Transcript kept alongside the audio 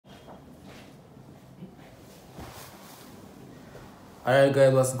Alright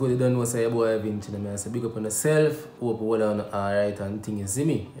guys, what's good? You don't know say your boy Vinci, man. I say big up on yourself. Hope you all on alright and thing, you see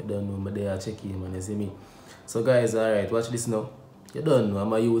me. You don't know me there, check you, man, you see me. So guys, alright, watch this now. You don't know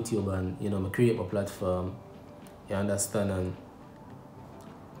I'm a YouTube and you know I create my platform. You understand, and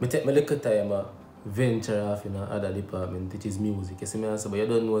I take my little time venture off in other department, which is music. You see me, I say, but you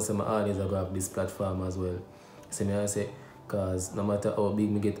don't know some artists are going to have this platform as well. You see me, I say, because no matter how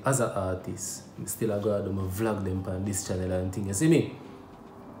big me get as an artist, I still go to do my vlog them on this channel and thing. You see me?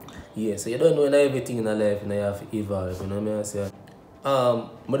 Yeah, so you don't know everything in life and you have to evolve, you know what I say?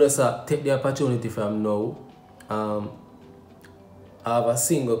 I just take the opportunity from now. I have a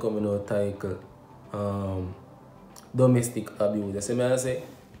single coming out titled Domestic Abuse. You see me, I say?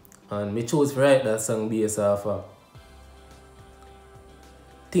 And I chose to write that song based off of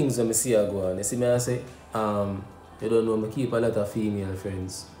things that I see go on. You see me, I say? You don't know, I keep a lot of female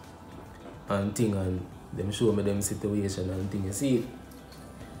friends and thing, and them show me them situation and thing, you see it?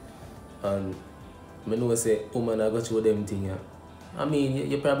 And I know say woman I go through them thing. I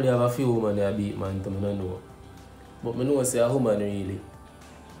mean, you probably have a few women that beat man to me, I know. But I know say a woman really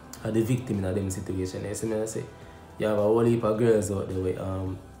are the victim in them situation. You see me, I say? You have a whole heap of girls out there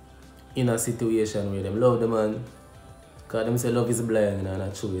where, in a situation where them love the man, because them say love is blind and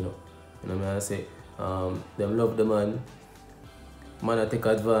not true, you know. You know what I say? Them love the man I take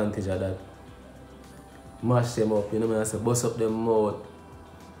advantage of that. Mash them up, you know what I say? Bust up them mouth.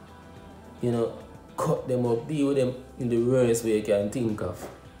 You know, cut them up, deal with them in the worst way you can think of.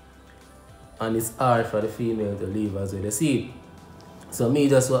 And it's hard for the female to leave as well. You see? So me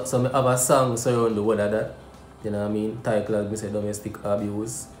just want, so I have a song surround the word of that. You know what I mean? Title like me say Domestic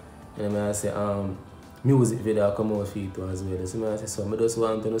Abuse. You know what I say? Music video come out for it too as well. You see me? I say, so I just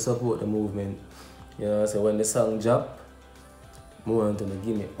want to support the movement. You know what I say? When the song drop, I want to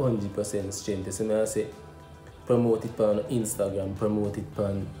give me 100% strength. You see me? I say, promote it on Instagram, promote it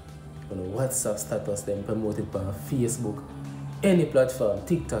on WhatsApp status, then promote it on Facebook, any platform,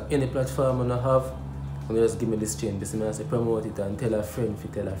 TikTok, any platform I have, and just give me this strength. You see me? I say, promote it and tell a friend if you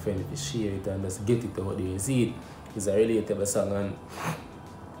tell a friend if you share it and just get it out there. You see it? It's a relatable song, and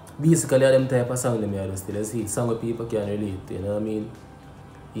basically them type of song them I just still see it. Song where people can relate to, you know what I mean?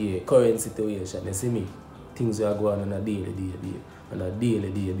 Yeah, current situation, you see me? Things that go on a daily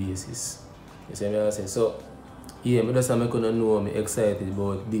basis. You see me? I say, so yeah, I just make you know I'm excited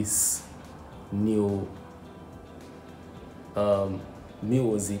about this new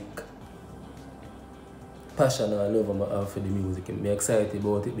music passion and love I have for the music. I'm excited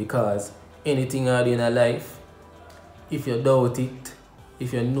about it because anything I do in life, if you doubt it,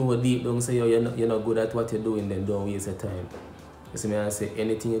 if you know deep down say you're not good at what you're doing, then don't waste your time. You see me, I say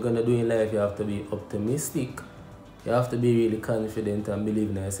anything you're gonna do in life, you have to be optimistic. You have to be really confident and believe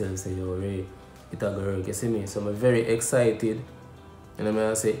in yourself. Say you're right, it'll go work. You see me? So I'm very excited. And I mean,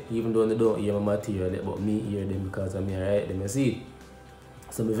 I say, even though I don't hear my material, but me hear them because I'm right them. You see it?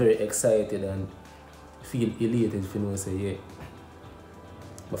 So I'm very excited and feel elated if you know say yeah.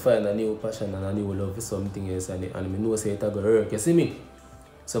 I find a new passion and a new love for something else, and I know say it'll go work. You see me?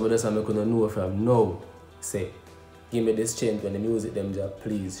 So I just make you know from now. Say, give me this chance when the music them job,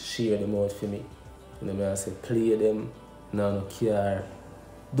 please share them out for me. And I say play them, no care.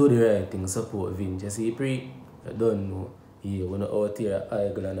 Do the right thing, support Vinci. You see, pre, I don't know. Yeah, we're not out here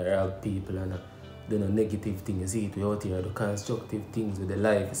idle and rob people and do no negative things. You see it, we're out here do constructive things with the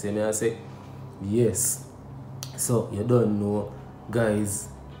life. You see me, I say, yes. So, you don't know, guys,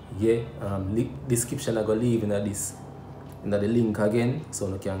 yeah, description I go leave in this, in the link again, so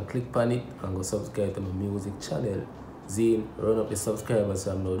you can click on it and go subscribe to my music channel. Zine, run up the subscribers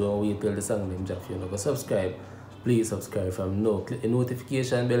from now. Don't wait till the song them drop. You know, go subscribe. Please subscribe from now. Click the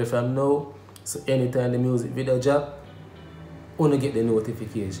notification bell from now. So anytime the music video drop, only get the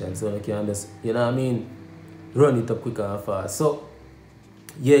notification. So you can just, you know what I mean, run it up quick and fast. So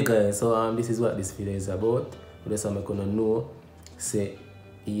yeah guys, so this is what this video is about. Just I'm gonna know, say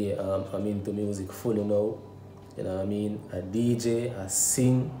yeah, I'm into music fully now. You know what I mean? I DJ, I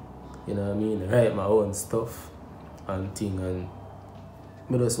sing, you know what I mean, I write my own stuff and thing, and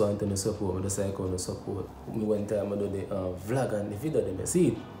I just want to support, I just like to support. Me one time I do the vlog and the video them, you see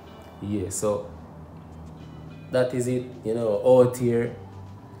it? Yeah, so that is it, you know, out here,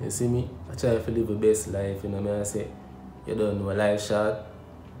 you see me? I try to live the best life, you know what I say? You don't know, life short.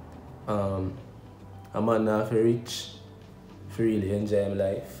 A man not for rich, for really enjoy my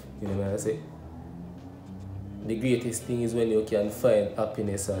life, you know what I say? The greatest thing is when you can find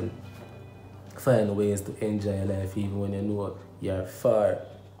happiness and find ways to enjoy your life even when you know you're far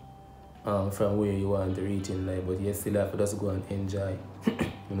from where you want to reach in life, but you still have to just go and enjoy.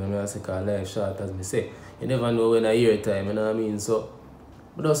 You know what I say? Because life short, as me say. You never know when a year time, you know what I mean? So,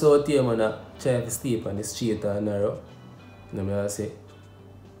 but also out here, man, try to stay on the straight and narrow. You know what I say?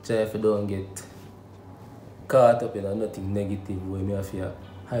 Try to don't get caught up in nothing negative where me have to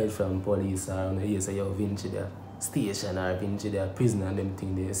hide from police or you say you're Vinci there, station or Vinci there, prison and them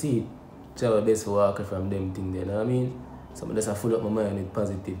thing there. See, try my best to walk from them thing there, you know what I mean? So I just full up my mind with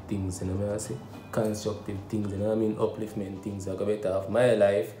positive things, you know what I say? Constructive things, you know what I mean? Upliftment things. I go better off my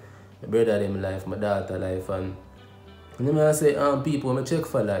life, my brother them life, my daughter life, and you know what I say, people I check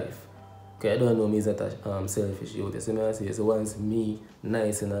for life. Okay, I don't know me is that a selfish youth. You see me I say, so once me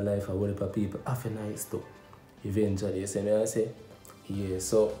nice in a life, I will help people have a nice too. Eventually, you see me I say? Yeah,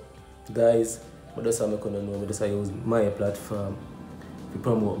 so guys, but that's how I'm gonna know, I just use my platform to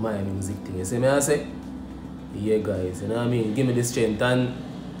promote my music thing. You see me I say? Yeah guys, you know what I mean? Give me the strength and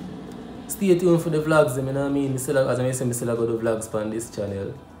stay tuned for the vlogs, you know what I mean? As I say, I still go to vlogs on this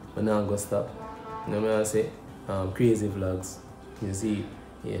channel. But now I'm gonna stop. You know what I say? Crazy vlogs. You see,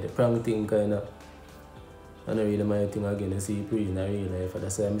 yeah, the prank thing kinda I don't really my thing again, you see pretty in a real life.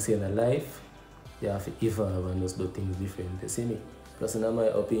 That's why I'm saying in life you have to evolve and just do things different, you see me? Plus in my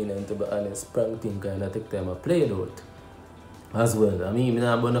opinion, to be honest, prank thing kinda take time to play it out. As well. I mean,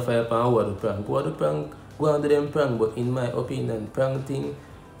 I'm gonna fire upon what the prank. What the prank, go on to them prank, but in my opinion, prank thing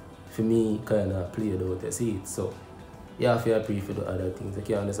for me kinda play it out, you see it. So you have to pray for the other things. You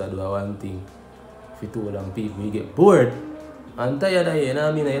can't just do one thing for too long. People you get bored and tired of it, you know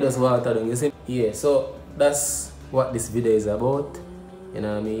what I mean? You just water down, you see? Yeah, so that's what this video is about. You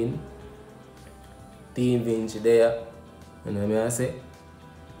know what I mean? Team Vinci there. You know what I say?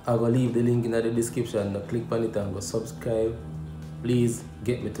 I'm gonna leave the link in the description. Now click on it and go subscribe. Please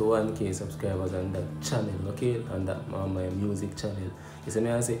get me to 1K subscribers on that channel, okay? On that on my music channel. You see me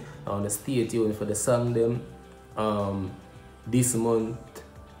I say I wanna stay tuned for the song them. This month,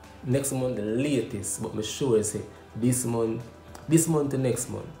 next month the latest, but I'm sure I say this month to next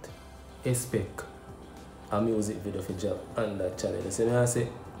month, expect a music video for job on that channel. You see me I say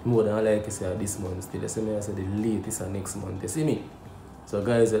more than I like to say this month still. You see me I say the latest and next month. You see me? So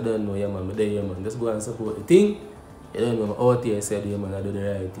guys, I don't know, yeah man, but there, yeah man, just go and support the thing. You don't know, I'm out here said, yeah man, I do the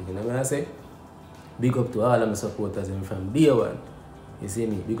right thing. You know what I say? Big up to all of my supporters from day one. You see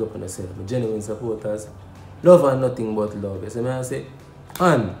me? Big up on yourself. My genuine supporters. Love and nothing but love. You see me I say?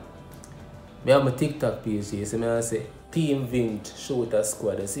 And I have my TikTok page. You see me I say? Team Vint Shooter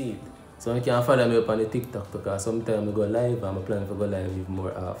Squad. You see it? So you can follow me up on the TikTok because sometimes I go live and I plan to go live even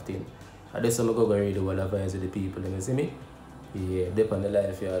more often. And that's how I go read all the vibes with the people. You see me? Yeah, dip on the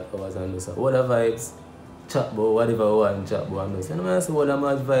life yard hours and do so. All the vibes, chat about whatever I want chat about and do so. You know I say all the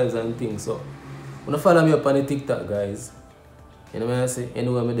mad vibes and things. So when you follow me up on the TikTok guys, you know what I say?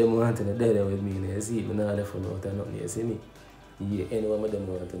 Anyone with them want to there with me, you see, I'm not left out or nothing, you see me? Yeah, anyone with them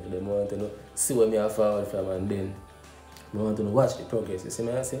want to know, see what me have forward from and then I want to watch the progress, you see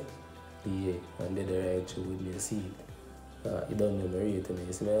me I say? Yeah, and then the right through with me, you see it. You don't know me rate me,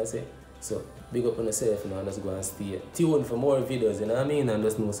 you see me I say? So, big up on yourself now and just go and stay tuned for more videos, you know what I mean? And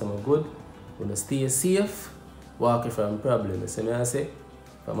just know something good. When you stay safe, walk from problem, you see me I say?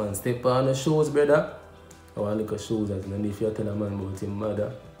 Come on, step on the shoes, brother. I want to look at shoes that you don't need to tell a man about his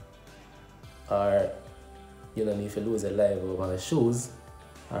mother. Or you don't need to lose a life over shoes.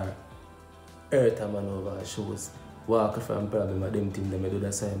 Or hurt a man over shoes. Walk from problem at them things that I do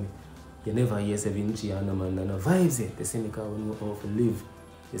that side. You never hear 7G and no man and no vibes it. You see me because we know how to live.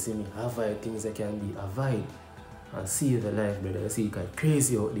 You see me avoid things that can be avoid. And save the life, brother. You see it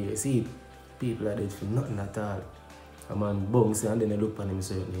crazy out there. You see it. People are dead for nothing at all. A man bounce and then you look on him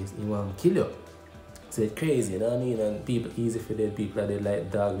so he want to kill you. So it's crazy, you know what I mean? And people easy for dead, people are dead like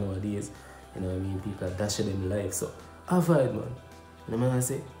dog nowadays. You know what I mean? People are dashing them life. So avoid, man. You know what I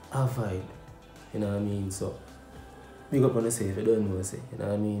say? Avoid. You know what I mean? So big up on the safe, you don't know what I say. You know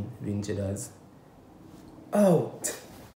what I mean? Vinci does. Out.